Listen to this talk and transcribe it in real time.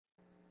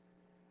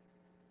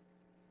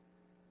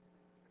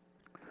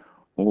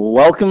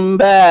Welcome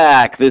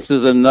back. This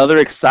is another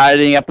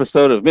exciting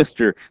episode of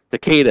Mr.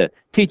 Takeda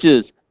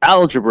Teaches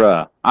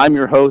Algebra. I'm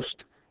your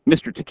host,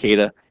 Mr.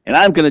 Takeda, and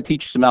I'm going to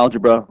teach some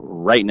algebra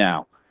right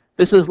now.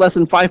 This is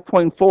lesson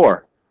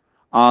 5.4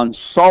 on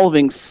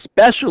solving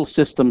special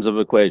systems of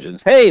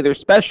equations. Hey, they're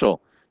special.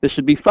 This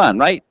should be fun,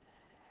 right?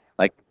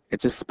 Like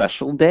it's a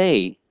special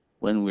day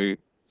when we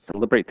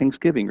celebrate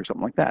Thanksgiving or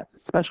something like that.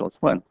 It's special, it's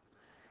fun.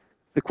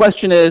 The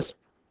question is,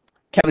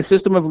 can a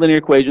system of linear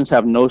equations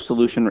have no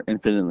solution or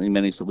infinitely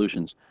many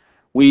solutions?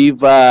 We've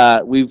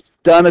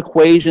done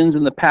equations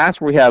in the past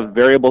where we have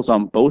variables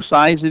on both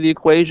sides of the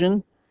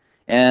equation,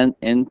 and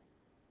in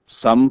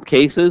some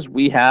cases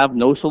we have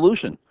no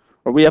solution,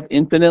 or we have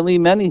infinitely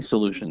many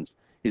solutions.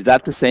 Is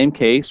that the same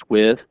case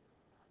with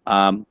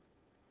um,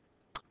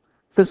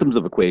 systems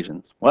of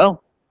equations?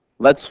 Well,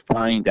 let's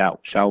find out,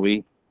 shall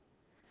we?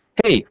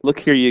 Hey, look,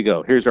 here you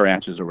go. Here's our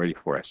answers already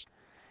for us.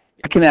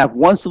 I can have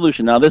one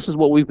solution. Now, this is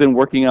what we've been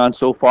working on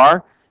so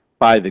far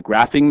by the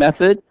graphing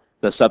method,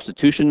 the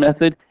substitution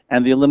method,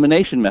 and the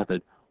elimination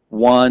method.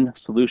 One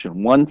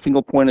solution, one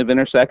single point of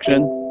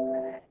intersection,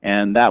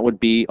 and that would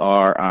be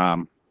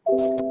our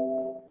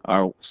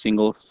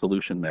single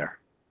solution there.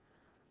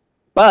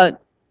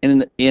 But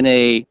in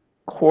a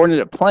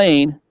coordinate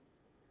plane,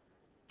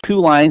 two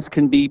lines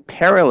can be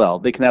parallel.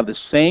 They can have the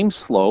same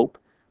slope,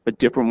 but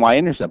different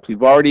y-intercepts.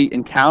 We've already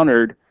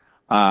encountered,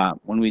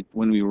 when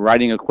we were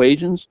writing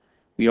equations,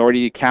 we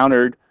already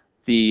encountered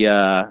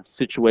the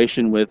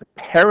situation with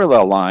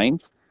parallel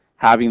lines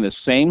having the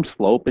same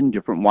slope and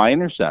different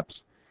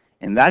y-intercepts.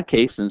 In that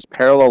case, since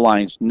parallel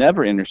lines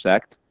never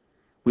intersect,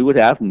 we would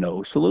have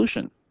no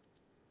solution.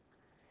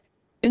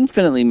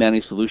 Infinitely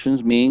many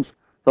solutions means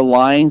the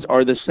lines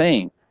are the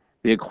same.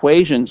 The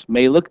equations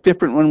may look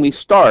different when we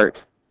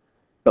start,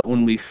 but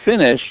when we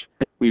finish,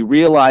 we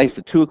realize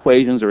the two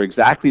equations are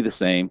exactly the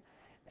same,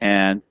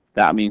 and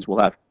that means we'll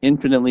have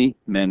infinitely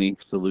many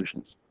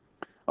solutions.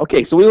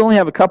 Okay, so we only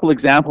have a couple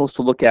examples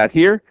to look at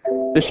here.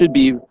 This should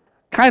be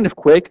kind of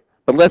quick,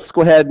 but let's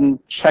go ahead and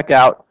check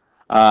out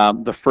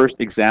the first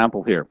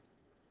example here.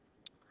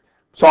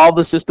 Solve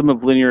the system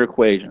of linear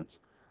equations.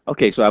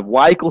 Okay, so I have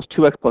y equals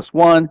 2x plus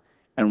 1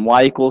 and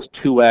y equals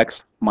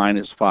 2x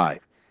minus 5.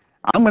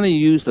 I'm going to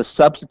use the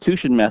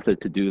substitution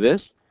method to do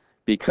this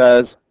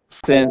because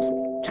since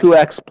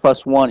 2x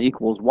plus 1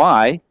 equals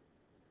y,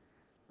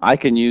 I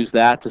can use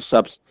that to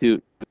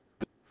substitute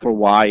for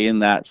y in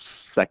that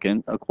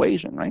second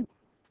equation, right?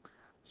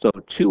 So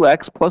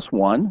 2x plus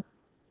 1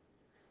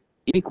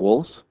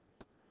 equals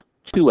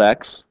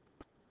 2x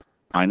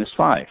minus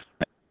 5,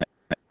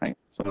 right?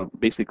 So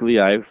basically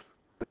I've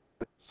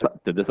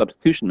did the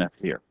substitution method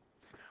here.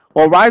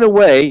 Well, right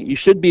away, you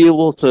should be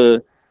able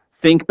to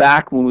think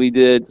back when we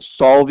did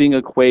solving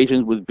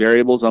equations with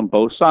variables on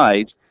both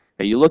sides.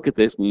 And you look at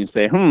this and you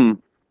say, the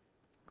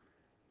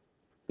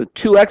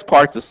 2x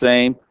part's the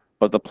same,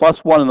 but the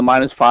plus 1 and the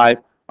minus 5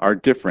 are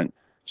different.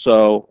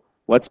 So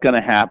what's going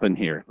to happen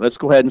here? Let's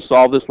go ahead and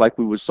solve this like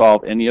we would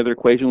solve any other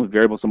equation with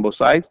variables on both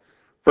sides.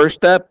 First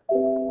step,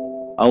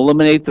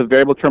 eliminate the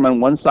variable term on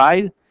one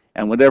side,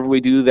 and whatever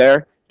we do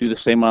there, do the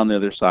same on the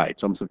other side.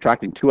 So I'm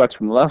subtracting 2x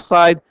from the left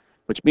side,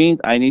 which means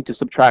I need to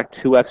subtract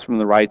 2x from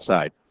the right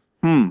side.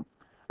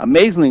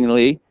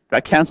 Amazingly,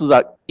 that cancels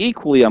out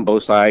equally on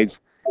both sides,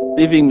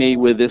 leaving me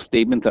with this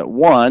statement that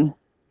 1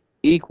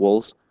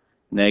 equals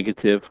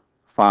negative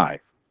 5.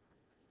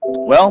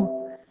 Well,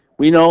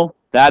 we know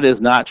that is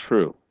not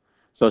true.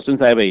 So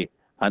since I have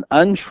an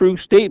untrue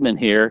statement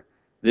here,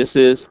 this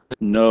is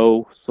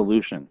no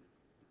solution.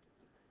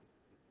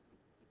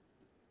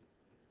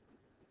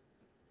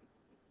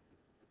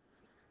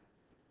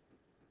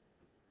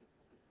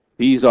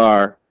 These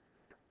are,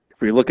 if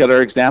we look at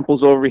our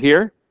examples over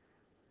here,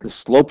 the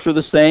slopes are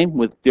the same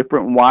with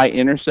different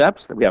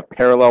y-intercepts. We have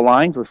parallel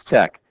lines. Let's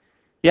check.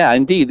 Yeah,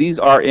 indeed, these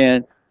are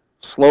in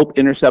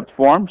slope-intercept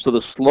form. So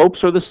the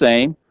slopes are the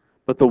same,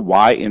 but the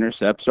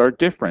y-intercepts are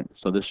different.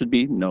 So this should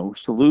be no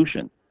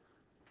solution.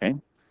 Okay.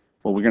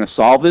 Well, we're going to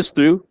solve this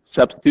through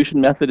substitution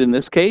method in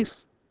this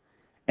case,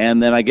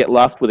 and then I get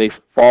left with a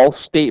false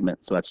statement.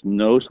 So that's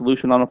no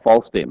solution on a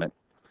false statement.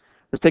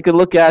 Let's take a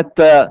look at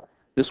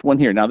this one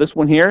here. Now, this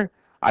one here,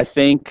 I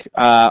think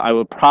I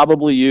would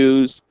probably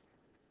use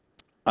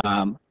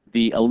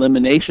the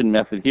elimination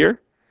method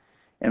here,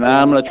 and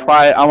I'm going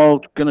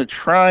to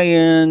try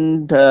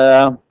and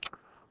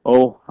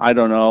I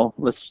don't know.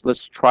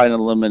 Let's try and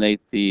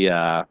eliminate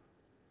the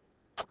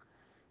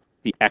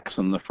x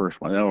in the first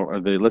one, or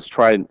let's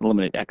try and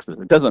eliminate x's.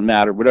 It doesn't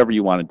matter, whatever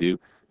you want to do,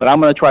 but I'm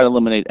going to try to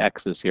eliminate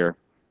x's here.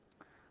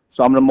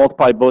 So I'm going to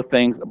multiply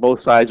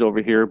both sides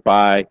over here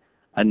by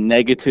a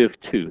negative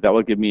 2. That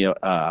would give me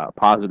a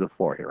positive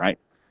 4 here, right?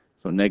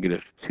 So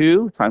negative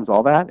 2 times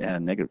all that,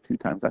 and negative 2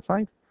 times that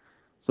side.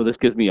 So this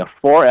gives me a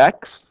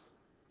 4x.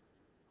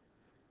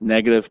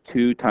 Negative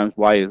 2 times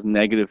y is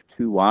negative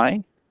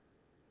 2y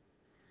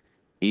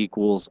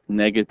equals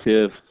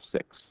negative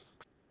 6.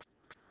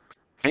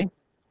 Okay,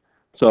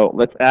 so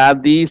let's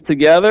add these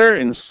together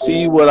and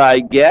see what I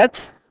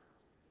get.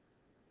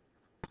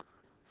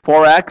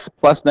 4x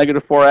plus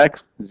negative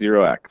 4x,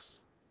 0x.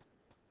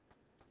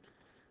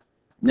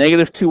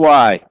 Negative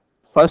 2y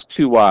plus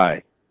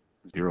 2y,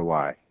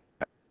 0y,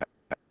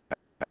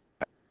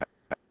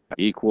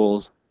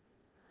 equals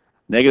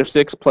negative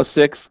 6 plus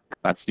 6,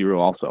 that's 0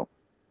 also.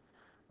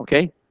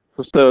 Okay,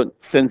 so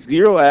since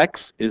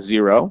 0x is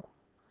 0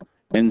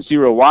 and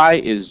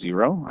 0y is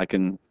 0, I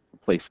can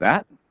replace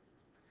that.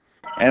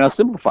 And I'll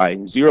simplify.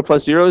 0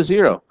 plus 0 is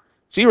 0.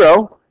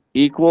 0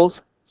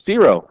 equals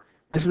 0.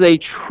 This is a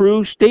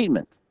true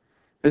statement.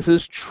 This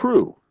is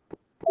true.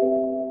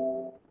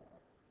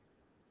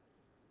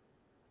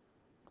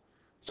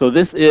 So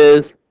this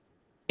is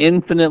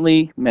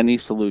infinitely many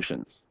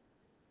solutions.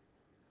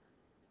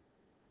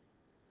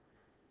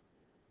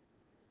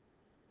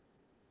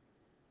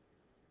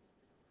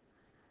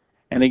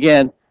 And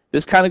again,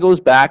 this kind of goes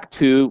back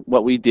to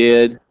what we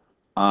did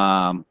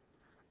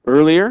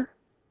earlier.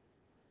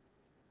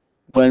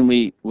 When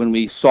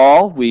we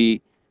solve,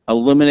 we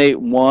eliminate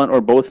one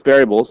or both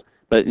variables,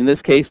 but in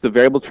this case, the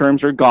variable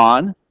terms are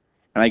gone,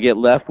 and I get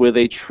left with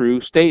a true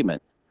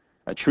statement.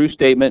 A true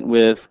statement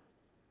with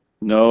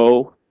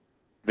no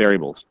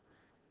variables.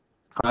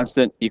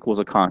 Constant equals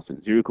a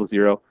constant. 0 equals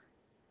 0.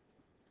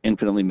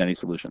 Infinitely many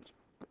solutions.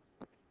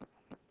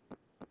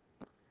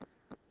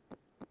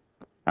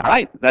 All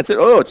right, that's it.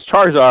 Oh, it's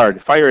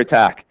Charizard, fire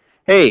attack.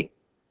 Hey,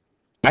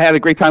 I had a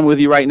great time with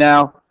you right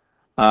now.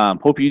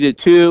 Hope you did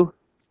too.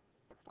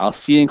 I'll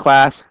see you in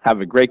class.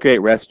 Have a great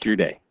rest of your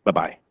day.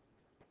 Bye-bye.